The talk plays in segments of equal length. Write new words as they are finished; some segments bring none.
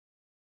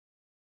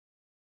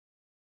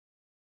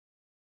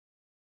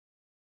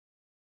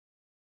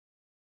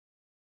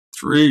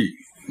3,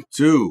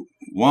 2,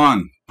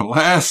 1.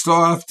 Blast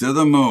off to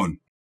the moon.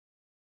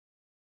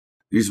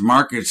 These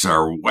markets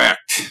are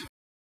whacked.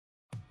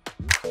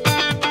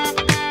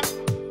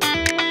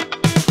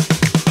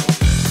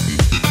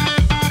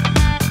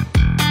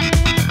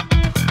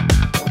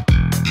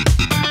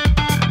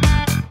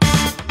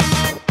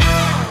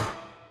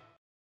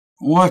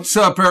 What's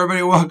up,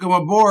 everybody? Welcome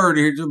aboard.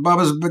 Here's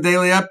Bubba's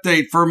Daily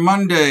Update for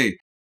Monday,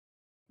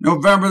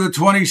 November the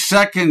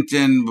 22nd.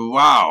 And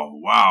wow,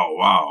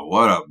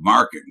 what a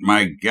market.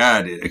 My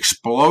God,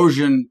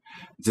 explosion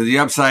to the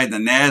upside. The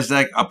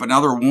NASDAQ up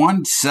another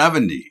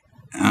 170.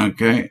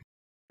 Okay.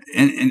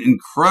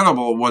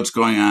 Incredible what's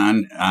going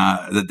on.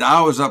 The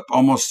Dow is up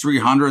almost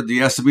 300.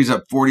 The S&P's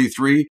up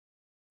 43.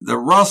 The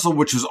Russell,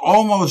 which is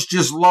almost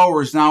just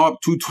lower, is now up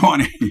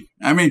 220.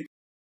 I mean,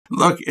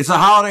 look, it's a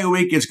holiday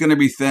week. It's going to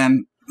be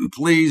thin.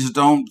 Please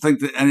don't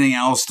think that anything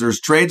else. There's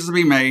trades to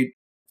be made,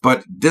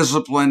 but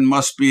discipline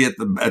must be at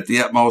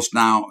the utmost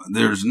now.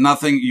 There's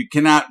nothing. You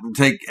cannot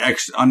take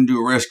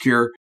undue risk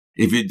here.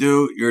 If you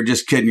do, you're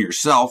just kidding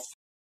yourself.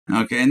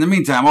 Okay. In the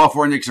meantime, all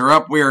four indexes are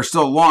up. We are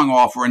still long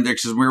all four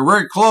indexes. We were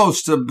very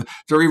close to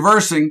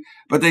reversing,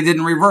 but they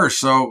didn't reverse.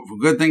 So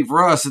good thing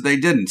for us that they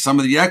didn't. Some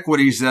of the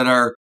equities that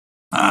are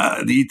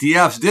the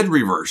ETFs did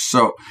reverse.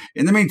 So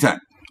in the meantime,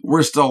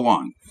 we're still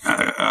long.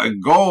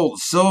 Gold,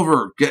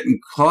 silver, getting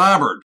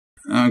clobbered.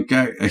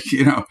 Okay.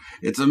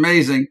 It's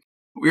amazing.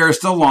 We are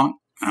still long.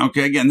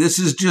 Okay. Again, this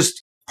is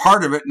just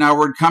part of it. Now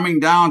we're coming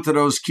down to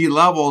those key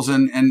levels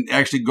and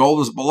actually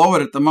gold is below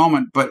it at the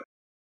moment, but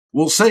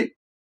we'll see.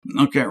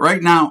 Okay.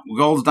 Right now,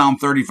 gold's down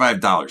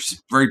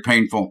 $35. Very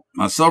painful.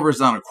 Silver's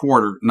down a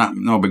quarter.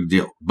 No big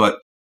deal. But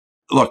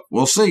look,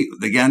 we'll see.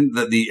 Again,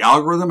 the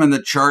algorithm and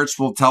the charts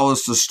will tell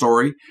us the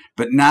story,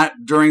 but not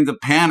during the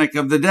panic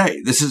of the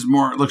day. This is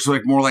looks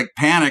more like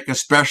panic,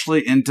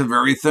 especially into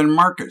very thin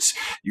markets.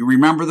 You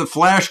remember the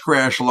flash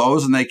crash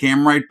lows and they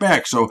came right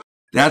back. So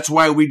that's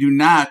why we do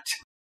not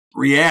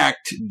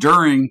react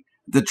during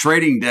the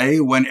trading day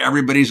when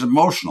everybody's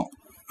emotional.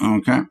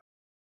 Okay.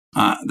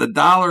 The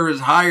dollar is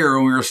higher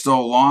and we are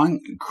still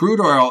long.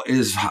 Crude oil's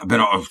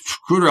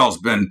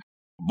been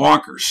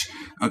bonkers.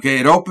 Okay,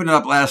 it opened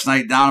up last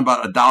night down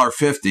about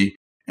 $1.50,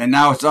 and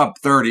now it's up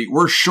 30.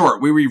 We're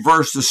short. We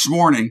reversed this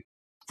morning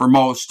for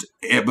most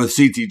with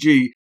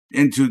CTG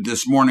into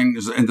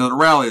the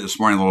rally this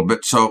morning a little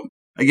bit. So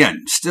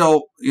again,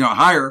 still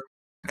higher,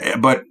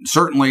 but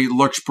certainly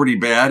looks pretty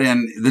bad.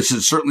 And this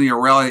is certainly a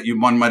rally that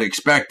one might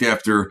expect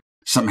after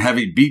some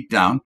heavy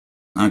beatdown.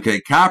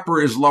 Okay,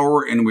 copper is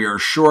lower and we are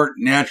short.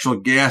 Natural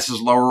gas is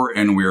lower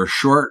and we are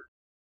short.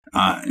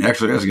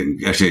 Actually, it's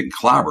getting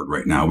clobbered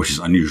right now, which is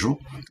unusual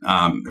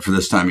for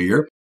this time of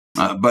year.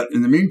 But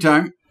in the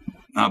meantime,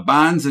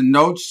 bonds and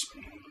notes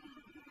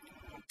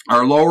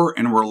are lower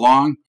and we're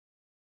long.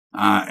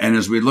 And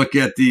as we look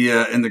at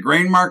in the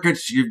grain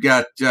markets, you've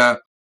got the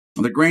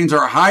grains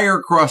are higher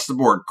across the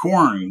board.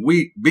 Corn,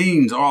 wheat,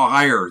 beans, all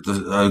higher.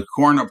 The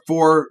corn up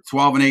 4,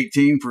 12, and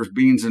 18 for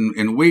beans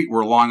and wheat.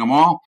 We're long them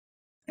all.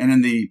 And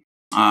in the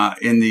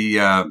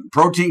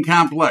protein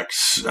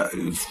complex,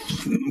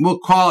 we'll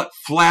call it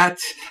flat.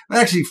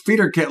 Actually,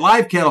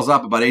 live cattle's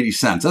up about 80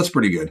 cents. That's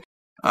pretty good.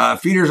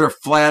 Feeders are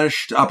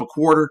flattish, up a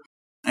quarter,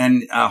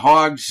 and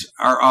hogs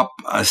are up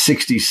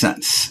 60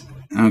 cents.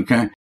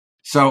 Okay.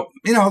 So,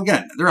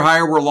 again, they're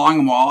higher. We're long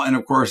them all. And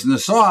of course, in the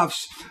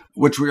softs,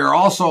 which we are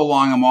also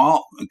long them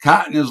all,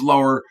 cotton is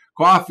lower,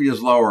 coffee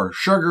is lower,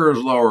 sugar is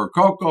lower,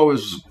 cocoa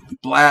is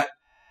flat,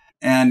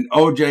 and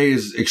OJ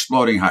is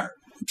exploding higher.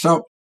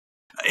 So,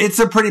 it's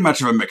a pretty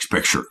much of a mixed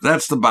picture.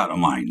 That's the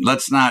bottom line.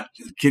 Let's not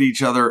kid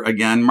each other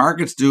again.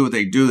 Markets do what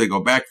they do. They go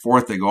back and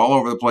forth. They go all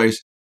over the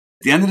place.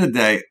 At the end of the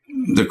day,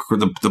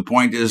 the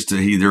point is to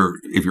either,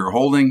 if you're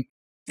holding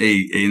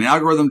an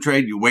algorithm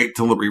trade, you wait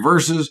till it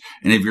reverses.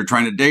 And if you're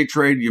trying to day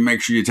trade, you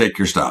make sure you take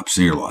your stops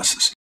and your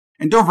losses.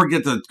 And don't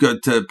forget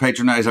to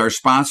patronize our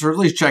sponsor. At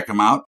least check them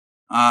out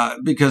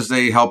because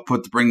they help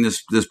bring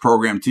this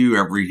program to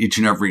you each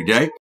and every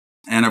day.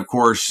 And of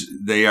course,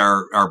 they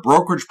are our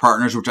brokerage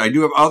partners, which I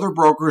do have other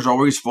brokers,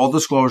 always full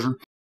disclosure,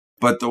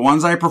 but the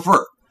ones I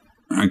prefer,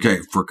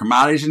 okay, for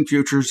commodities and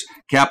futures,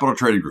 Capital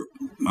Trading Group.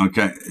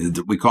 Okay,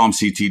 we call them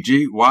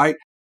CTG. Why?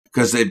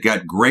 Because they've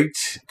got great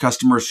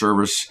customer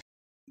service.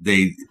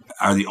 They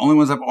are the only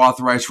ones that have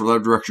authorized for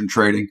left direction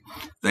trading.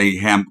 They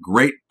have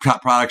great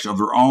products of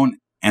their own,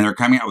 and they're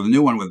coming out with a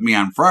new one with me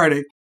on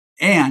Friday,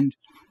 and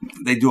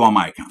they do all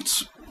my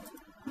accounts.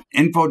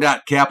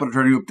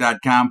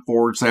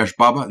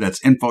 info.capitaltradinggroup.com/Bubba.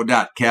 That's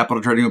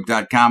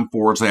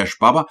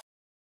info.capitaltradinggroup.com/Bubba.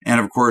 And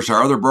of course,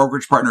 our other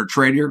brokerage partner,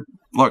 Tradier.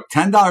 Look,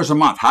 $10 a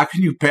month. How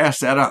can you pass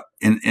that up?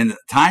 In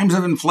times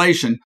of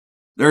inflation,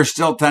 they're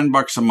still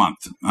 $10 a month.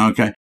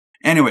 Okay.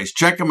 Anyways,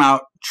 check them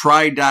out.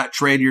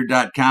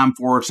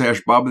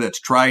 Try.tradier.com/Bubba. That's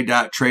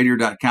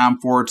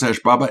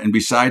try.tradier.com/Bubba. And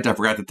besides, I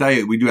forgot to tell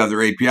you, we do have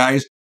their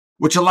APIs,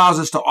 which allows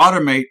us to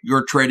automate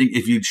your trading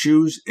if you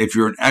choose. If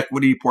you're an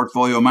equity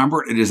portfolio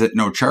member, it is at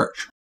no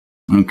charge.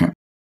 Okay.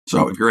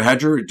 So if you're a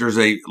hedger, there's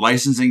a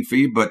licensing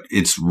fee, but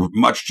it's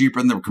much cheaper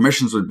than the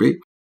commissions would be.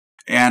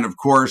 And of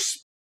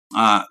course,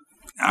 our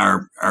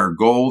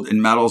gold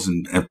and metals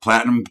and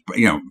platinum,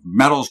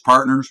 metals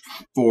partners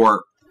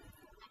for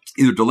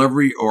either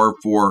delivery or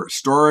for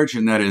storage,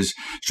 and that is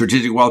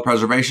Strategic Wealth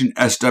Preservation,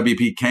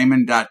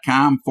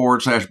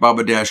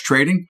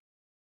 swpcayman.com/Bubba-trading.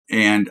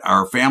 And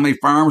our family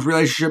farms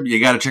relationship, you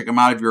got to check them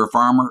out if you're a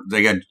farmer.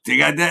 They got.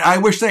 I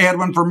wish they had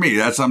one for me.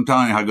 That's I'm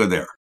telling you how good they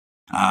are.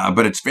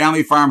 But it's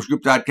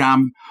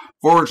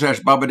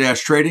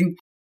familyfarmsgroup.com/Bubba-trading.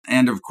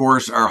 And of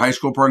course, our high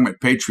school program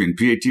at Patreon,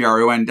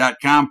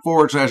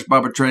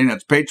 patreon.com/Bubba-trading.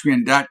 That's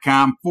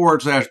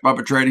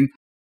patreon.com/Bubba-trading.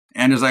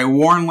 And as I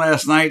warned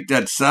last night,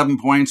 that 7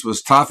 points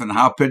was tough, and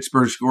how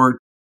Pittsburgh scored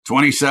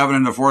 27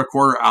 in the fourth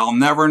quarter, I'll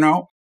never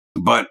know.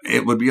 But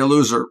it would be a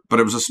loser, but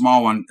it was a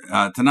small one.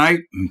 Tonight,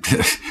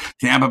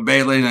 Tampa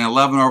Bay laid an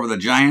 11 over the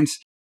Giants.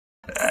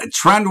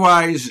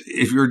 Trend-wise,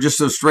 if you're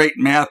just a straight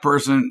math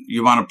person,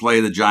 you want to play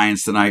the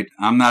Giants tonight.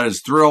 I'm not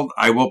as thrilled.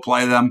 I will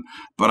play them,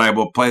 but I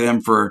will play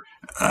them for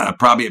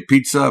probably a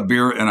pizza, a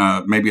beer,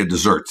 and maybe a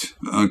dessert.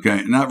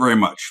 Okay, not very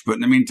much. But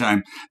in the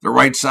meantime, the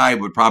right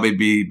side would probably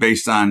be,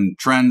 based on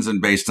trends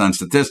and based on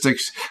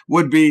statistics,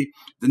 would be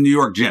the New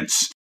York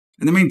Giants.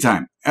 In the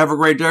meantime, have a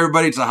great day,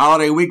 everybody. It's a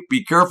holiday week.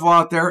 Be careful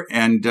out there,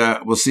 and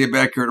we'll see you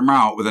back here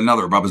tomorrow with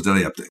another Bubba's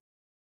Daily Update.